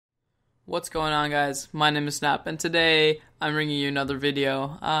What's going on, guys? My name is Snap, and today I'm bringing you another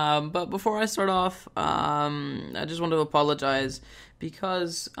video. But before I start off, I just want to apologize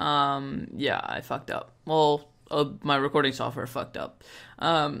because, yeah, I fucked up. Well, my recording software fucked up.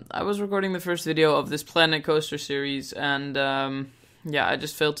 I was recording the first video of this Planet Coaster series, and, yeah, I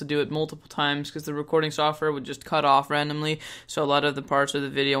just failed to do it multiple times because the recording software would just cut off randomly, so a lot of the parts of the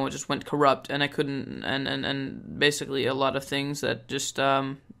video just went corrupt, and I couldn't, and basically a lot of things that just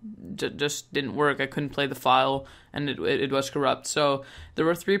didn't work. I couldn't play the file, and it was corrupt. So there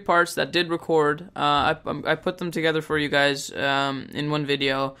were 3 parts that did record. I put them together for you guys in one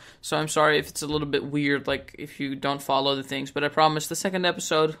video, so I'm sorry if it's a little bit weird, like if you don't follow the things, but I promise the second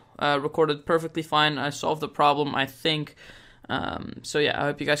episode recorded perfectly fine. I solved the problem, I think. So yeah, I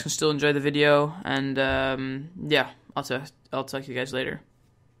hope you guys can still enjoy the video, and yeah, I'll talk to you guys later.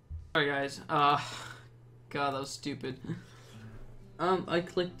 Alright guys, god, that was stupid. I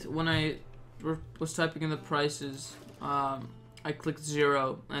clicked, when I was typing in the prices, I clicked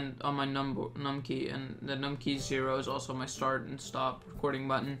 0 and on my num key, and the num key 0 is also my start and stop recording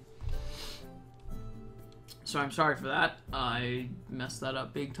button. So I'm sorry for that. I messed that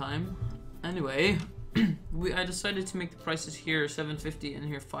up big time. Anyway, I decided to make the prices here $7.50 and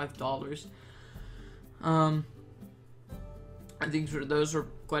here $5. I think those are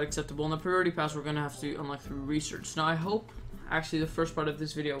quite acceptable. And the priority pass we're gonna have to unlock through research. Now I hope actually the first part of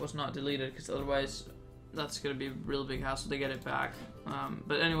this video was not deleted, because otherwise that's gonna be a real big hassle to get it back.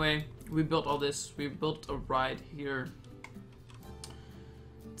 But anyway, we built all this. We built a ride here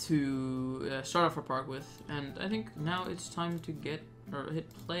to start off our park with, and I think now it's time to hit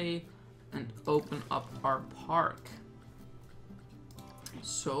play and open up our park.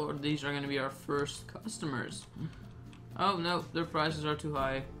 So these are gonna be our first customers. Oh no, their prices are too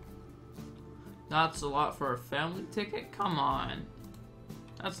high. That's a lot for a family ticket? Come on.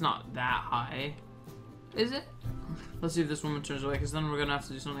 That's not that high. Is it? Let's see if this woman turns away, because then we're gonna have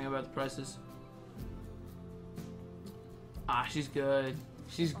to do something about the prices. Ah, she's good.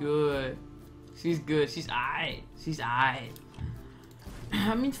 She's good. She's good. She's aight. She's aight.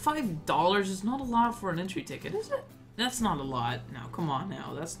 I mean, $5 is not a lot for an entry ticket, is it? That's not a lot. No, come on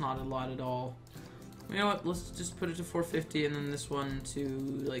now. That's not a lot at all. You know what? Let's just put it to $4.50, and then this one to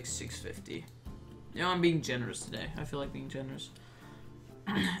like $6.50. You know, I'm being generous today. I feel like being generous.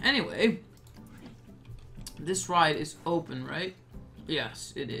 Anyway, this ride is open, right?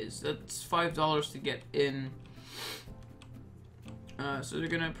 Yes, it is. That's $5 to get in. So they're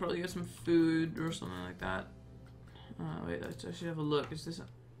gonna probably get some food or something like that. Wait, let's actually have a look. This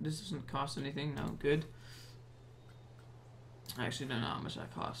doesn't cost anything? No, good. I actually don't know how much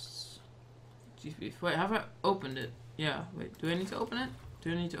that costs. Jeez beef. Wait, have I opened it? Yeah, wait, do I need to open it?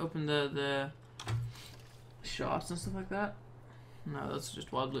 Do I need to open the shops and stuff like that? No, that's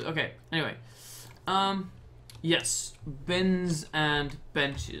just wild blue. Okay, anyway. Yes, bins and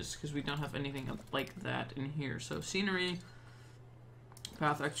benches, because we don't have anything like that in here. So scenery,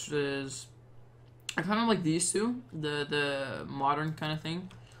 path extras. I kind of like these two, the modern kind of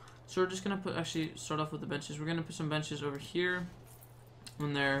thing. So we're just gonna start off with the benches. We're gonna put some benches over here,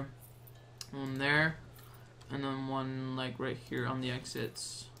 one there, and then one like right here on the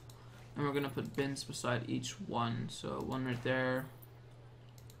exits. And we're gonna put bins beside each one. So one right there.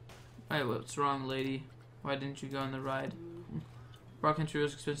 Hey, what's wrong, lady? Why didn't you go on the ride? Rock entry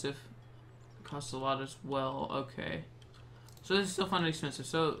was expensive. It costs a lot as well. Okay. So this is still kind of expensive.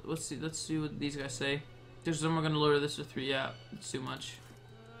 So let's see what these guys say. There's some we're gonna lower this to 3. Yeah, it's too much.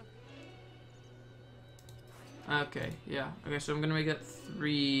 Okay, yeah. Okay, so I'm gonna make it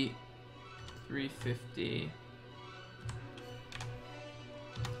 350.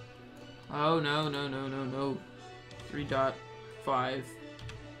 Oh no. 3.5.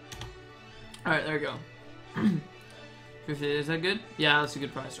 Alright, there we go. 50, is that good? Yeah, that's a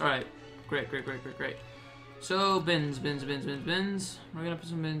good price. Alright. Great. So bins. We're gonna put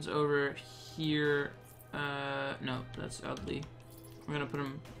some bins over here. No, that's ugly. We're gonna put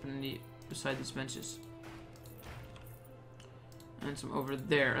them beside these benches. And some over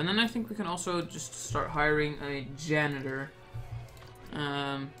there. And then I think we can also just start hiring a janitor.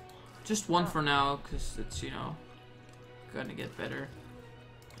 Just one for now, because it's, you know, gonna get better.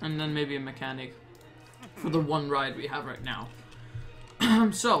 And then maybe a mechanic for the one ride we have right now.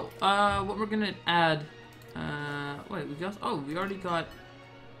 So, what we're gonna add, wait, we already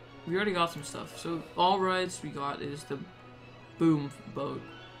got some stuff. So, all rides we got is the boom boat.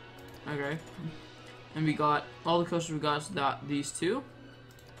 Okay. And we got, all the coasters we got is these two.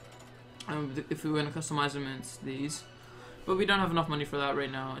 If we want to customize them, it's these. But we don't have enough money for that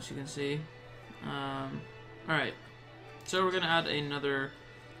right now, as you can see. Alright. So we're going to add another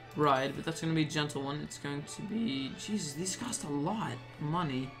ride, but that's going to be a gentle one. It's going to be... Jesus, these cost a lot of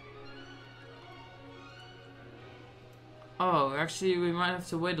money. Oh, actually, we might have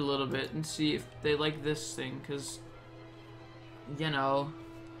to wait a little bit and see if they like this thing, because, you know,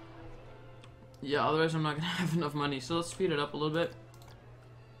 yeah, otherwise I'm not going to have enough money. So let's speed it up a little bit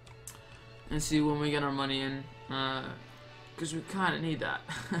and see when we get our money in, because we kind of need that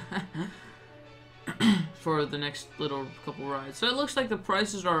for the next little couple rides. So it looks like the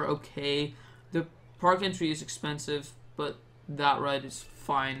prices are okay. The park entry is expensive, but that ride is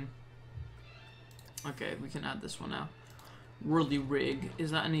fine. Okay, we can add this one now. Whirly Rig.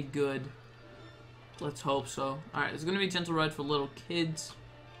 Is that any good? Let's hope so. Alright, it's gonna be a gentle ride for little kids.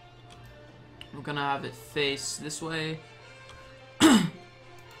 We're gonna have it face this way.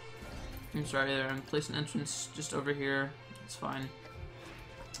 I'm sorry there. I'm gonna place an entrance just over here. It's fine.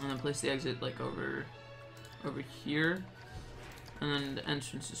 And then place the exit like over here. And then the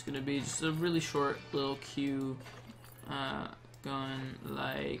entrance is gonna be just a really short little queue, going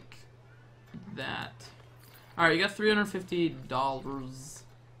like that. Alright, you got $350.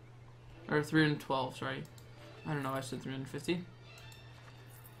 Or 312, sorry. I don't know, I said 350.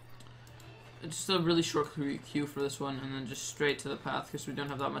 It's just a really short queue for this one, and then just straight to the path because we don't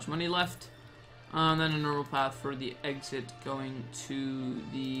have that much money left. And then a normal path for the exit going to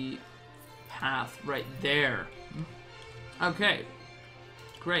the path right there. Okay,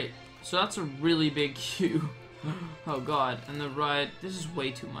 great. So that's a really big queue. Oh god, and the ride, this is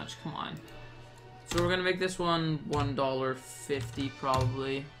way too much, come on. So we're gonna make this one $1.50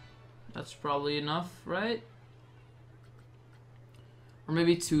 probably. That's probably enough, right? Or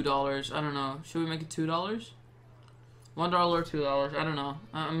maybe $2, I don't know. Should we make it $2? $1 or $2, I don't know.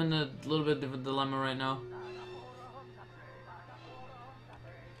 I'm in a little bit of a dilemma right now.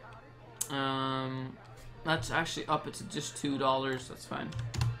 Let's actually up it to just $2, that's fine.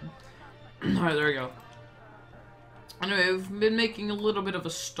 Alright, there we go. Anyway, we've been making a little bit of a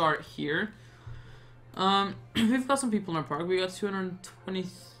start here. We've got some people in our park. We got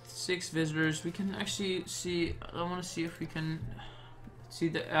 226 visitors. We can actually see, I want to see if we can see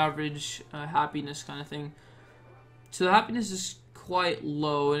the average happiness kind of thing. So the happiness is quite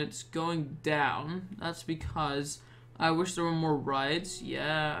low and it's going down. That's because I wish there were more rides.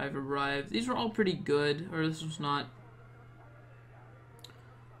 Yeah, I've arrived. These were all pretty good, or this was not.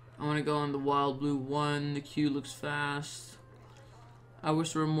 I want to go on the Wild Blue one. The queue looks fast. I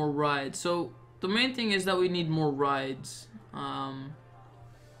wish there were more rides. So the main thing is that we need more rides,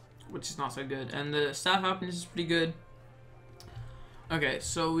 which is not so good. And the staff happiness is pretty good. Okay,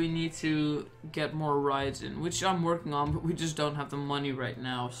 so we need to get more rides in, which I'm working on, but we just don't have the money right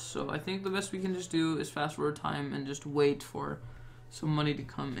now. So I think the best we can just do is fast forward time and just wait for some money to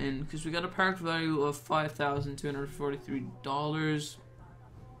come in, because we got a park value of $5,243.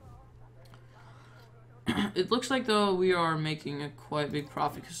 It looks like, though, we are making a quite big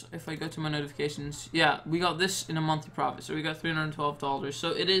profit, because if I go to my notifications, yeah, we got this in a monthly profit, so we got $312,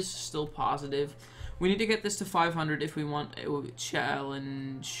 so it is still positive. We need to get this to 500 if we want a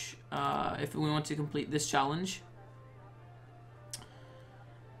challenge, if we want to complete this challenge.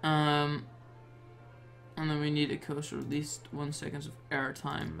 And then we need a coaster at least 1 second of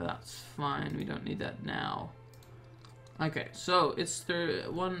airtime, but that's fine, we don't need that now. Okay, so it's the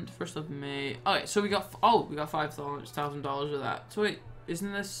 1st of May. Okay, so we got $5,000 of that. So wait,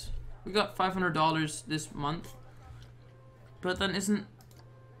 isn't this, we got $500 this month? But then isn't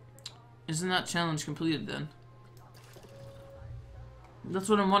that challenge completed then? That's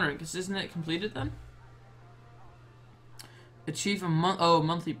what I'm wondering, because isn't it completed then? Achieve a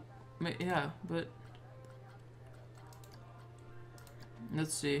monthly, yeah, but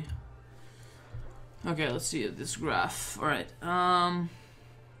let's see. Okay, let's see this graph. Alright,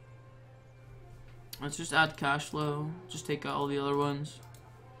 let's just add cash flow. Just take out all the other ones.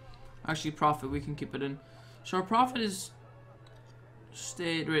 Actually, profit, we can keep it in. So our profit is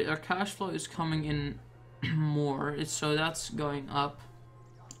stayed, right, our cash flow is coming in more. So that's going up.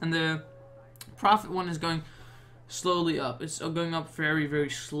 And the profit one is going slowly up. It's going up very,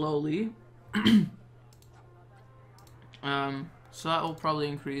 very slowly. So that will probably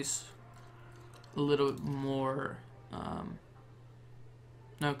increase a little more.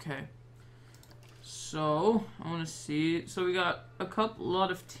 Okay, so I want to see, so we got a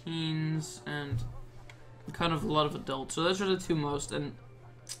lot of teens and kind of a lot of adults, so those are the two most, and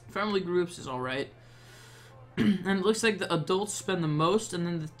family groups is alright. And it looks like the adults spend the most, and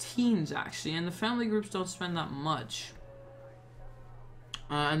then the teens actually, and the family groups don't spend that much,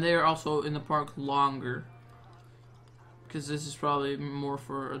 and they are also in the park longer, because this is probably more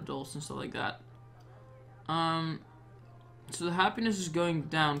for adults and stuff like that. So the happiness is going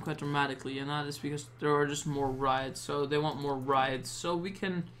down quite dramatically, and that is because there are just more rides. So they want more rides, so we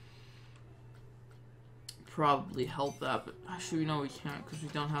can probably help that. But actually, no, we can't because we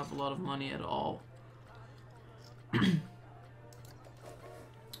don't have a lot of money at all.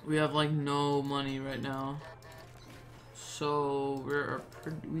 We have like no money right now, so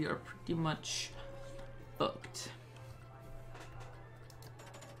we are pretty much booked.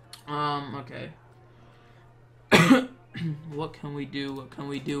 Okay. What can we do? What can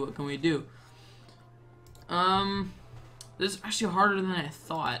we do? What can we do? This is actually harder than I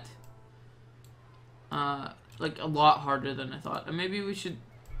thought. Like a lot harder than I thought. And maybe we should.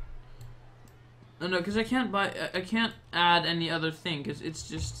 No, because I can't add any other thing because it's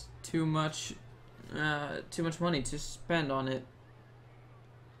just too much money to spend on it.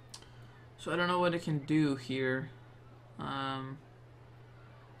 So I don't know what it can do here.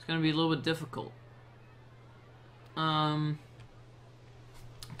 It's gonna be a little bit difficult. Because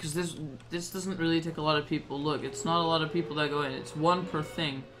this doesn't really take a lot of people. Look, it's not a lot of people that go in. It's one per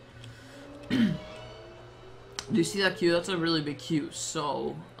thing. Do you see that queue? That's a really big queue.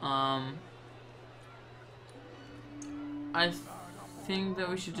 So, I think that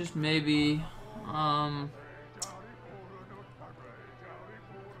we should just maybe, I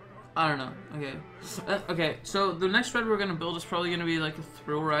don't know. Okay. Okay, so the next ride we're gonna build is probably gonna be like a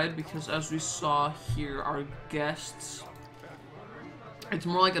thrill ride because as we saw here, our guests, it's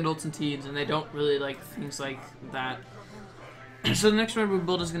more like adults and teens and they don't really like things like that. So the next ride we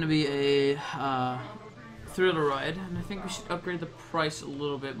build is gonna be a thriller ride, and I think we should upgrade the price a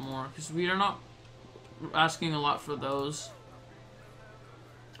little bit more because we are not asking a lot for those.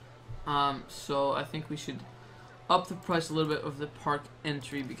 So I think we should up the price a little bit of the park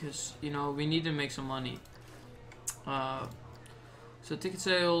entry because, you know, we need to make some money. So ticket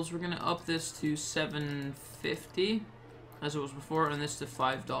sales, we're gonna up this to $7.50 as it was before, and this to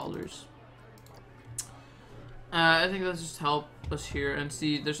 $5. I think that'll just help us here. And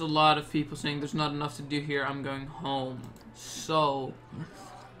see, there's a lot of people saying there's not enough to do here, I'm going home. So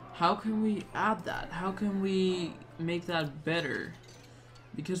how can we add that? How can we make that better?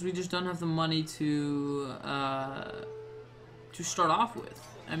 Because we just don't have the money to start off with.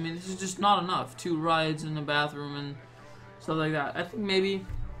 I mean, this is just not enough. 2 rides and a bathroom and stuff like that. I think maybe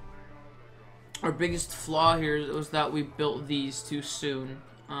our biggest flaw here was that we built these too soon.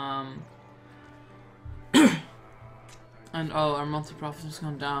 And oh, our monthly profit has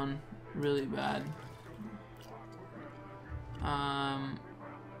gone down really bad.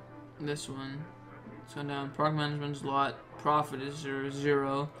 This one, it's gone down. Park management's a lot. Profit is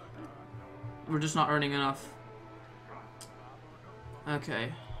 0. We're just not earning enough.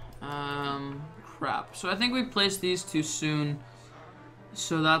 Okay. Crap. So I think we placed these too soon.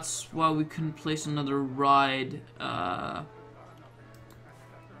 So that's why we couldn't place another ride. And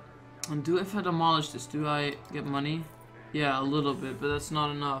if I demolish this, do I get money? Yeah, a little bit, but that's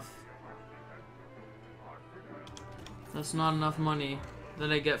not enough. That's not enough money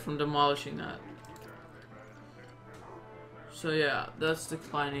that I get from demolishing that. So yeah, that's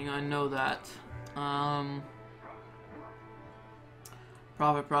declining, I know that.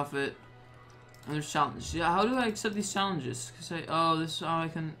 Profit. And there's challenges. Yeah, how do I accept these challenges? Cause this is how I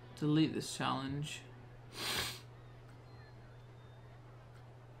can delete this challenge.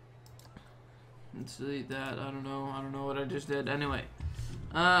 Let's delete that. I don't know what I just did. Anyway.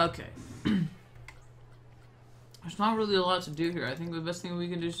 Okay. There's not really a lot to do here. I think the best thing we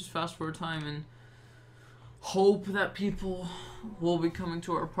can do is just fast forward time and hope that people will be coming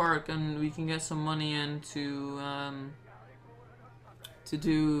to our park and we can get some money in to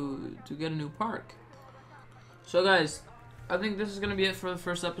get a new park. So guys, I think this is gonna be it for the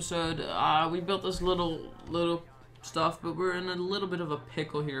first episode. We built this little stuff, but we're in a little bit of a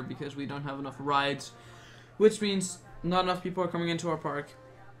pickle here because we don't have enough rides, which means not enough people are coming into our park,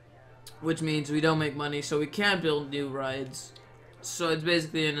 which means we don't make money, so we can't build new rides. So it's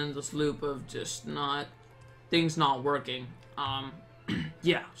basically an endless loop of just things not working.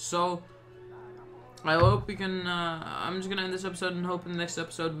 Yeah, so I hope we can, I'm just gonna end this episode and hope in the next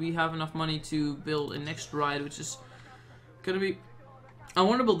episode we have enough money to build a next ride, which is gonna be, I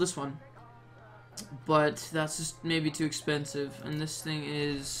want to build this one, but that's just maybe too expensive, and this thing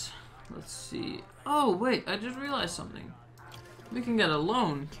is, let's see, oh wait, I just realized something. We can get a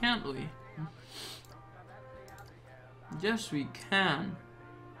loan, can't we? Yes, we can.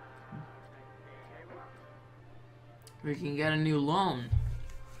 We can get a new loan.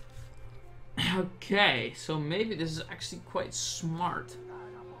 Okay, so maybe this is actually quite smart.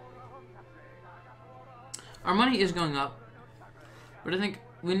 Our money is going up, but I think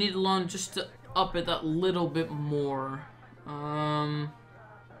we need a loan just to up it that little bit more. And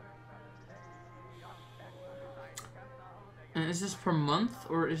is this per month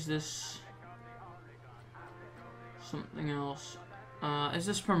or is this something else? Is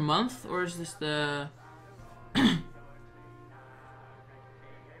this per month or is this the?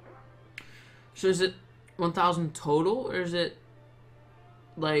 So is it 1,000 total or is it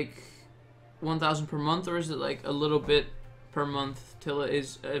like 1,000 per month or is it like a little bit per month till it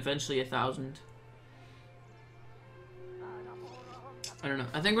is eventually 1,000? I don't know.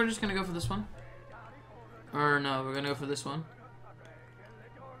 I think we're just gonna go for this one. Or no, we're gonna go for this one.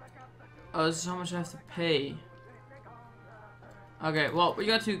 Oh, this is how much I have to pay. Okay, well, we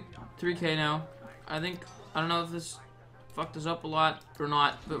got to 3K now. I don't know if this fucked us up a lot or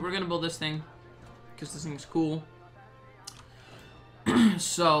not, but we're gonna build this thing because this thing's cool.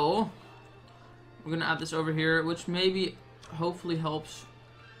 So, we're gonna add this over here, which maybe, hopefully helps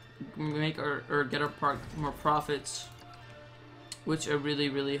make or get our park more profits, which I really,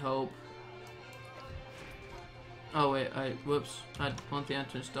 really hope. Oh wait, whoops, I want the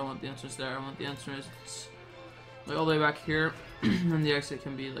entrance, don't want the entrance there, I want the entrance like all the way back here, and the exit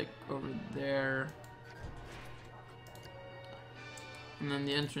can be like over there, and then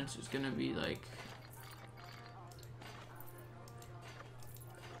the entrance is gonna be like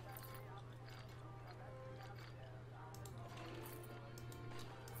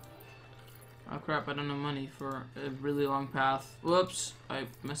oh crap, I don't have money for a really long path. Whoops, I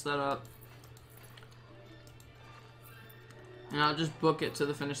messed that up. And I'll just book it to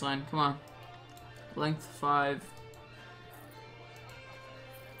the finish line. Come on. Length 5.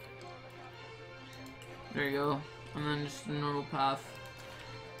 There you go. And then just a normal path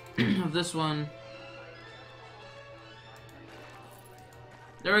of this one.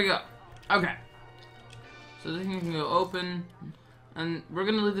 There we go. Okay. So this thing can go open. And we're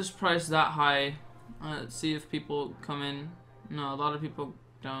gonna leave this price that high. Let's see if people come in. No, a lot of people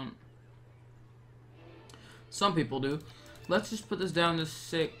don't. Some people do. Let's just put this down to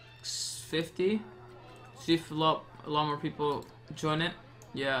 650. See if a lot more people join it.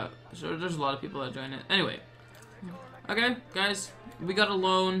 Yeah, so there's a lot of people that join it. Anyway. Okay, guys. We got a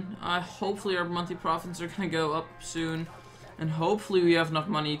loan. Hopefully our monthly profits are gonna go up soon. And hopefully we have enough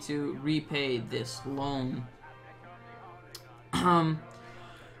money to repay this loan.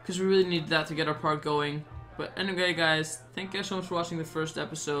 Because we really need that to get our park going. But anyway, guys, thank you guys so much for watching the first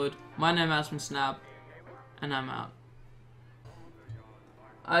episode. My name has been Snap, and I'm out.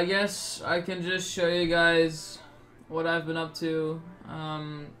 I guess I can just show you guys what I've been up to.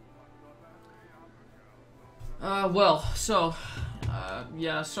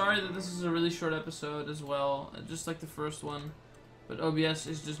 Yeah, sorry that this is a really short episode as well, just like the first one. But OBS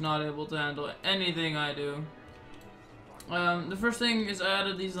is just not able to handle anything I do. The first thing is I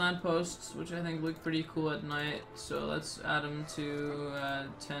added these lampposts, which I think look pretty cool at night. So let's add them to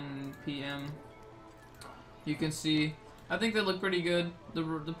 10 p.m. You can see, I think they look pretty good.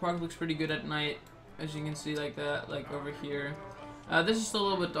 The park looks pretty good at night, as you can see, like that, like over here. This is still a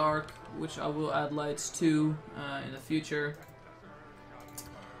little bit dark, which I will add lights to in the future.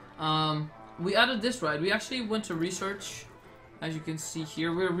 We added this ride. We actually went to research. As you can see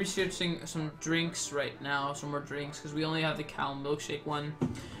here, we're researching some drinks right now, some more drinks, because we only have the cow milkshake one.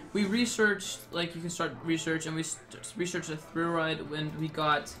 We researched, like you can start research, and we researched a thrill ride, and we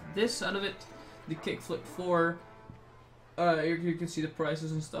got this out of it, the Kickflip 4. You can see the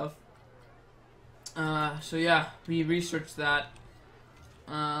prices and stuff. So yeah, we researched that.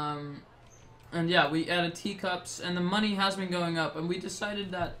 And yeah, we added teacups, and the money has been going up, and we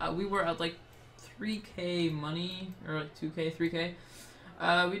decided that we were at like 3K money, or like 2K,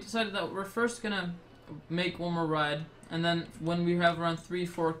 3K. We decided that we're first gonna make one more ride, and then when we have around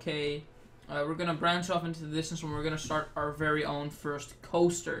 3-4K, we're gonna branch off into the distance when we're gonna start our very own first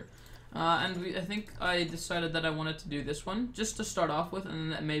coaster. I think I decided that I wanted to do this one, just to start off with,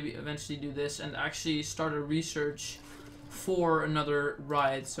 and then maybe eventually do this, and actually start a research for another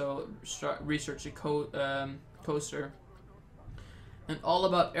ride, so start research a coaster. And all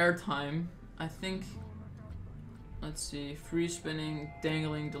about airtime. I think, let's see, free spinning,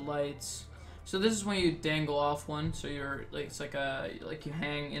 dangling delights. So this is when you dangle off one, so you're like, it's like you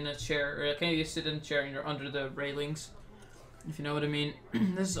hang in a chair, or like you sit in a chair and you're under the railings, if you know what I mean.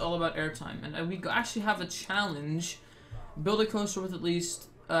 This is all about airtime, and we actually have a challenge: build a coaster with at least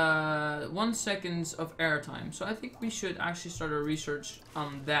 1 second of airtime. So I think we should actually start our research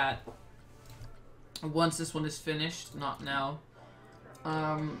on that once this one is finished, not now.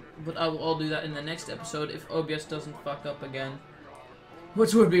 But I'll do that in the next episode if OBS doesn't fuck up again,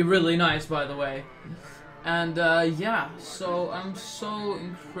 which would be really nice, by the way. And yeah, so I'm so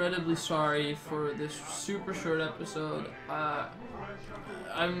incredibly sorry for this super short episode.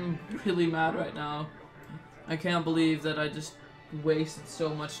 I'm really mad right now. I can't believe that I just wasted so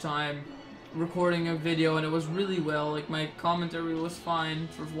much time recording a video, and it was really well. Like, my commentary was fine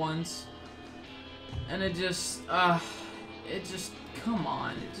for once, and it just, come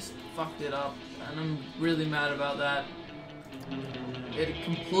on, it just fucked it up, and I'm really mad about that. It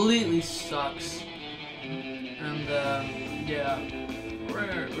completely sucks. And yeah,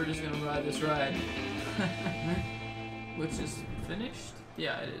 we're just gonna ride this ride, which is finished.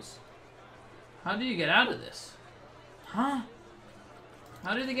 Yeah, it is. How do you get out of this? Huh?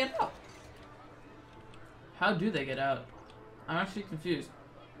 How do they get out? How do they get out? I'm actually confused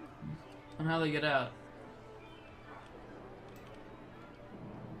on how they get out.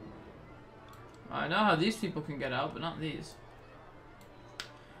 I know how these people can get out, but not these.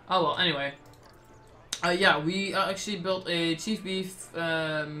 Oh well, anyway. Yeah, we actually built a Chief Beef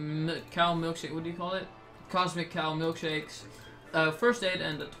cow milkshake. What do you call it? Cosmic cow milkshakes. First aid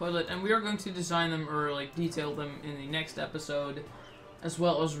and a toilet, and we are going to design them or like detail them in the next episode, as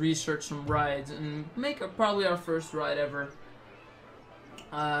well as research some rides and make probably our first ride ever.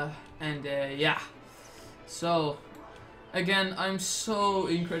 Yeah. So, again, I'm so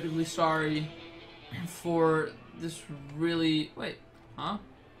incredibly sorry for this really... Wait, huh?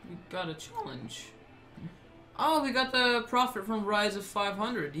 We got a challenge. Oh, we got the profit from rides of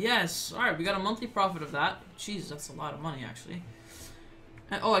 500. Yes. Alright, we got a monthly profit of that. Jeez, that's a lot of money, actually.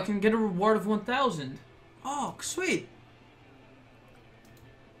 And, oh, I can get a reward of 1,000. Oh, sweet.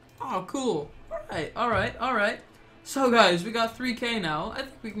 Oh, cool. Alright. So, guys, we got 3K now. I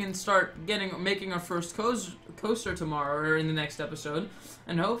think we can start making our first coaster tomorrow, or in the next episode.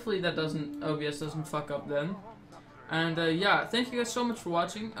 And hopefully that OBS doesn't fuck up then. And, yeah, thank you guys so much for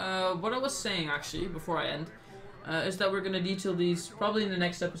watching. What I was saying, actually, before I end, is that we're going to detail these probably in the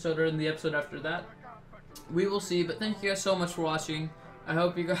next episode or in the episode after that. We will see, but thank you guys so much for watching. I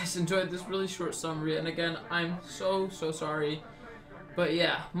hope you guys enjoyed this really short summary, and again, I'm so sorry. But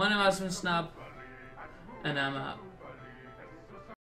yeah, my name has been Snap, and I'm out.